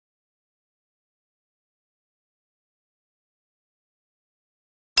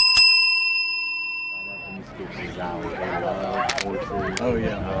Oh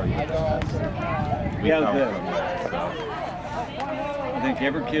yeah. I think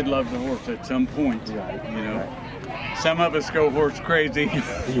every kid loves a horse at some point. You know, some of us go horse crazy,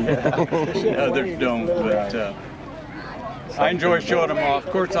 others don't. But I enjoy showing them off.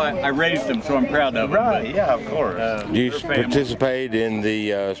 Of course, I raised them, so I'm proud of them. Right? Yeah, of course. Do you participate in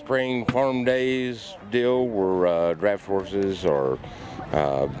the spring farm days deal, where draft horses or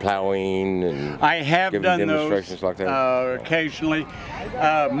plowing and I have done demonstrations those like that? Occasionally.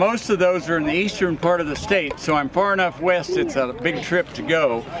 Most of those are in the eastern part of the state, so I'm far enough west it's a big trip to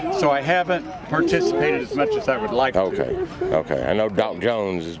go, so I haven't participated as much as I would like to. Okay. I know Doc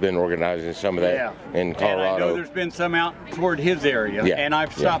Jones has been organizing some of that in Colorado. And I know there's been some out toward his area, and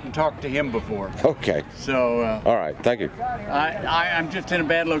I've stopped and talked to him before. Okay. So. All right, thank you. I'm just in a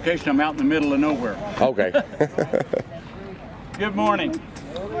bad location. I'm out in the middle of nowhere. Okay. Good morning.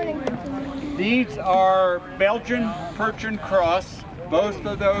 Good morning. These are Belgian Percheron Cross. Both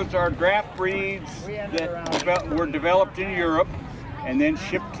of those are draft breeds that were developed in Europe and then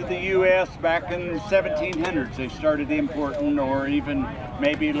shipped to the U.S. back in the 1700s. They started importing, or even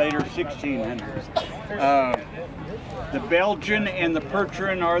maybe later 1600s. The Belgian and the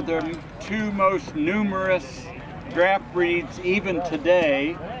Percheron are the two most numerous draft breeds even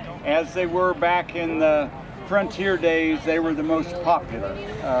today. As they were back in the frontier days, they were the most popular.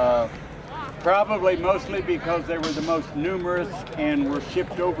 Probably mostly because they were the most numerous and were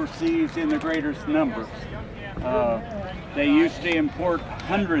shipped overseas in the greatest numbers. They used to import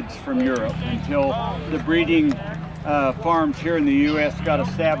hundreds from Europe until the breeding farms here in the U.S. got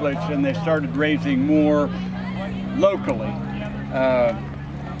established and they started raising more locally.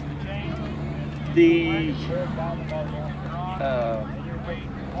 The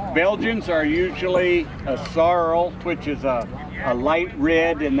Belgians are usually a sorrel, which is a light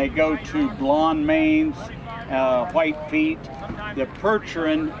red, and they go to blonde manes, white feet. The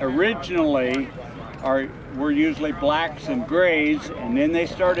Percheron originally were usually blacks and grays, and then they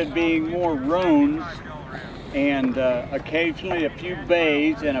started being more roans and occasionally a few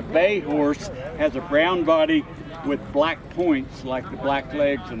bays, and a bay horse has a brown body with black points like the black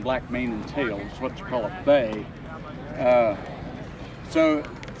legs and black mane and tail. It's what you call a bay. So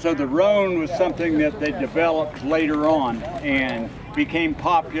the roan was something that they developed later on and became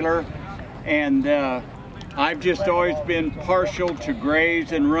popular, and I've just always been partial to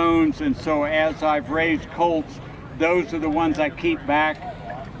grays and roans, and so as I've raised colts, those are the ones I keep back.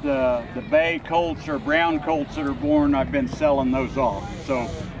 The bay colts or brown colts that are born, I've been selling those off. So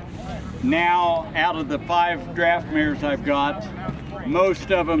now, out of the 5 draft mares I've got,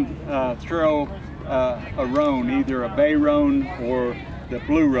 most of them throw a roan, either a bay roan or the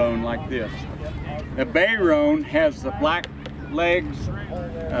blue roan like this. A bay roan has the black legs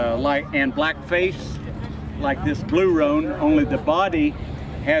and black face like this blue roan, only the body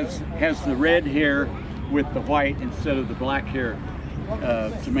has the red hair with the white instead of the black hair.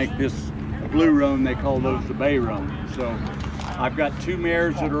 To make this a blue roan, they call those the bay roan. So I've got 2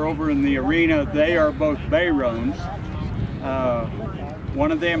 mares that are over in the arena. They are both bay roans.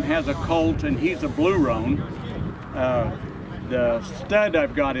 One of them has a colt and he's a blue roan. The stud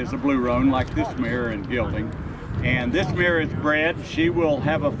I've got is a blue roan, like this mare in gelding. And this mare is bred. She will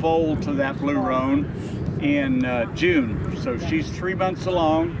have a foal to that blue roan in June. So she's 3 months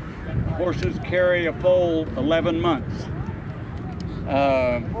along. Horses carry a foal 11 months.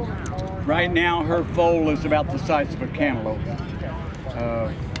 Right now her foal is about the size of a cantaloupe.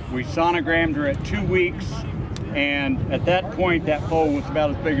 We sonogrammed her at 2 weeks, and at that point that foal was about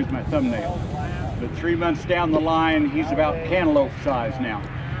as big as my thumbnail. But 3 months down the line, he's about cantaloupe size now.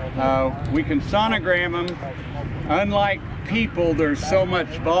 We can sonogram them. Unlike people, there's so much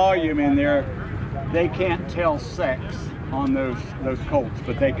volume in there, they can't tell sex on those colts,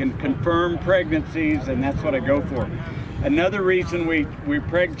 but they can confirm pregnancies, and that's what I go for. Another reason we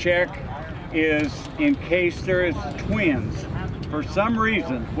preg check is in case there is twins. For some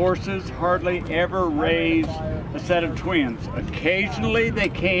reason, horses hardly ever raise a set of twins. Occasionally they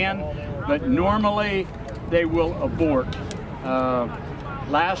can, but normally they will abort.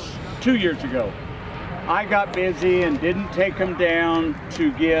 2 years ago, I got busy and didn't take them down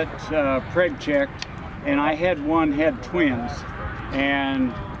to get preg checked, and I had twins.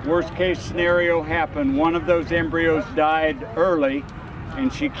 And worst case scenario happened. One of those embryos died early,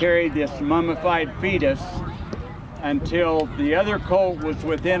 and she carried this mummified fetus until the other colt was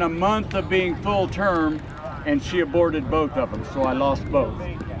within a month of being full term, and she aborted both of them, so I lost both.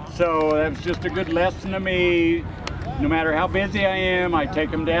 So that was just a good lesson to me. No matter how busy I am, I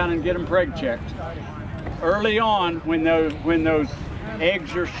take them down and get them preg checked. Early on, when those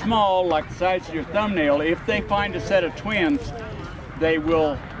eggs are small, like the size of your thumbnail, if they find a set of twins, they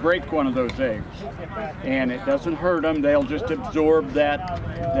will break one of those eggs. And it doesn't hurt them. They'll just absorb that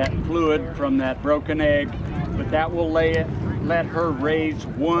fluid from that broken egg. But that will let her raise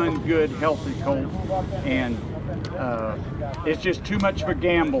one good, healthy colt. And it's just too much of a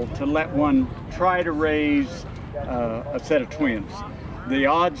gamble to let one try to raise a set of twins. The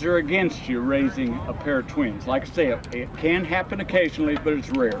odds are against you raising a pair of twins. Like I say, it can happen occasionally, but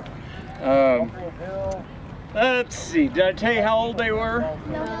it's rare. Let's see, did I tell you how old they were?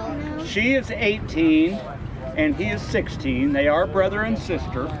 No. She is 18 and he is 16. They are brother and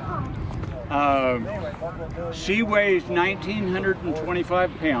sister. She weighs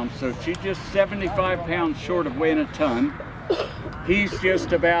 1,925 pounds, so she's just 75 pounds short of weighing a ton. He's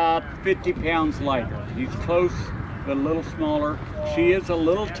just about 50 pounds lighter. He's close, but a little smaller. She is a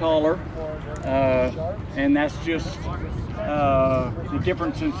little taller, and that's just the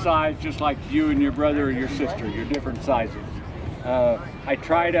difference in size, just like you and your brother or your sister, you're different sizes. I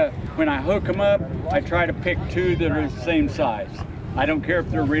try to, when I hook them up, I try to pick two that are the same size. I don't care if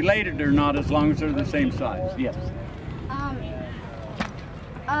they're related or not, as long as they're the same size. Yes.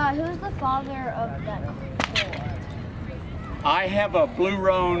 Who's the father of that colt? I have a blue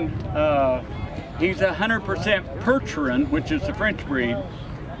roan. He's 100% Percheron, which is the French breed.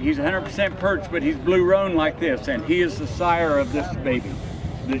 He's 100% perch, but he's blue roan like this, and he is the sire of this baby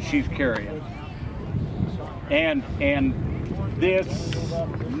that she's carrying. And this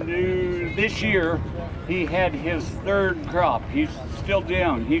year he had his third crop. He's still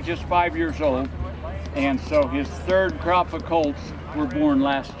young. He's just 5 years old, and so his third crop of colts were born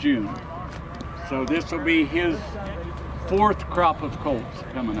last June. So this will be his fourth crop of colts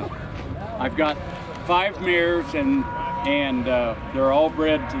coming up. I've got 5 mares, and they're all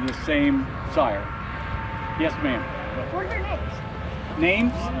bred to the same sire. Yes, ma'am. What are their Names?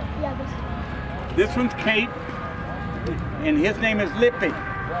 names? Yeah, This one's Kate, and his name is Lippy.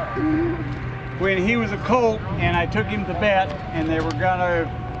 When he was a colt, and I took him to vet, and they were gonna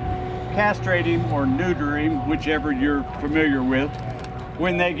castrate him or neuter him, whichever you're familiar with,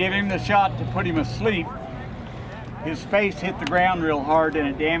 when they gave him the shot to put him asleep, his face hit the ground real hard and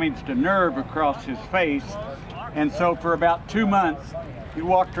it damaged a nerve across his face. And so for about 2 months, he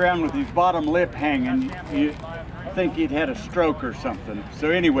walked around with his bottom lip hanging. You think he'd had a stroke or something.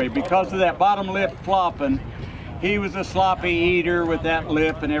 So anyway, because of that bottom lip flopping, he was a sloppy eater with that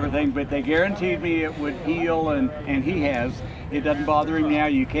lip and everything, but they guaranteed me it would heal, and he has. It doesn't bother him now,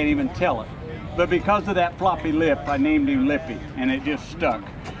 you can't even tell it. But because of that floppy lip, I named him Lippy, and it just stuck.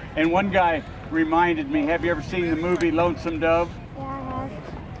 And one guy reminded me, have you ever seen the movie Lonesome Dove? Yeah, I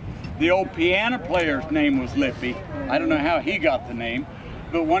have. The old piano player's name was Lippy. I don't know how he got the name,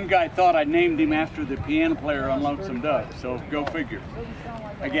 but one guy thought I named him after the piano player on Lonesome Dove, so go figure.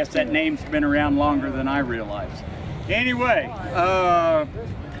 I guess that name's been around longer than I realized. Anyway,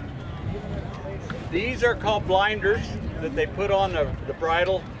 these are called blinders that they put on the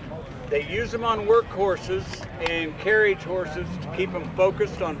bridle. They use them on work horses and carriage horses to keep them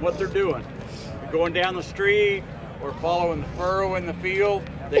focused on what they're doing. Going down the street or following the furrow in the field,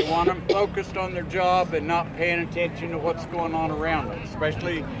 they want them focused on their job and not paying attention to what's going on around them,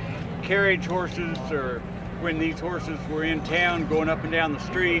 especially carriage horses, or when these horses were in town going up and down the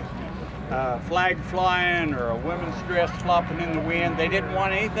street, flag flying or a woman's dress flopping in the wind. They didn't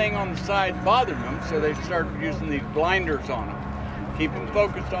want anything on the side bothering them, so they started using these blinders on them, keep them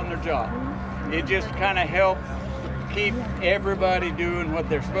focused on their job. It just kind of helped keep everybody doing what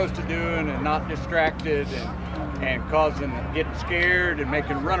they're supposed to do and not distracted and causing getting scared and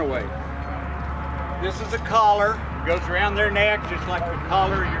making a runaway. This is a collar. It goes around their neck just like the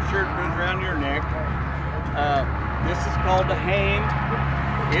collar of your shirt goes around your neck. This is called a hang.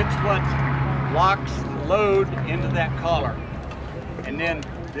 It's what locks the load into that collar. And then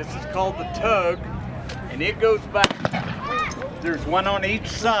this is called the tug, and it goes back. There's one on each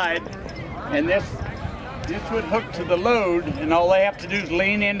side, and this would hook to the load, and all they have to do is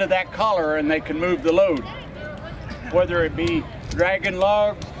lean into that collar and they can move the load. Whether it be dragging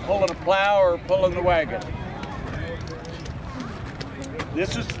logs, pulling a plow, or pulling the wagon.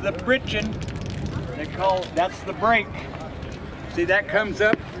 This is the britchin. That's the brake. See, that comes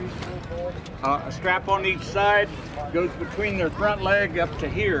up, a strap on each side, goes between their front leg up to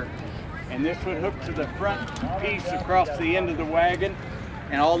here. And this would hook to the front piece across the end of the wagon.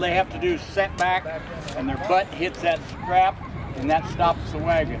 And all they have to do is set back and their butt hits that strap, and that stops the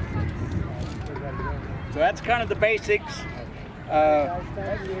wagon. So that's kind of the basics.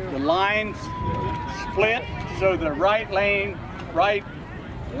 The lines split, so the right line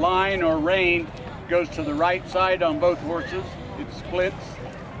or rein goes to the right side on both horses. it splits.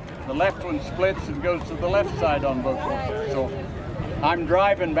 The left one splits and goes to the left side on both horses. So I'm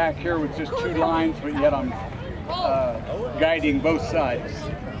driving back here with just 2 lines, but yet I'm guiding both sides.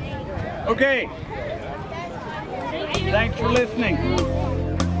 Okay. Thanks for listening.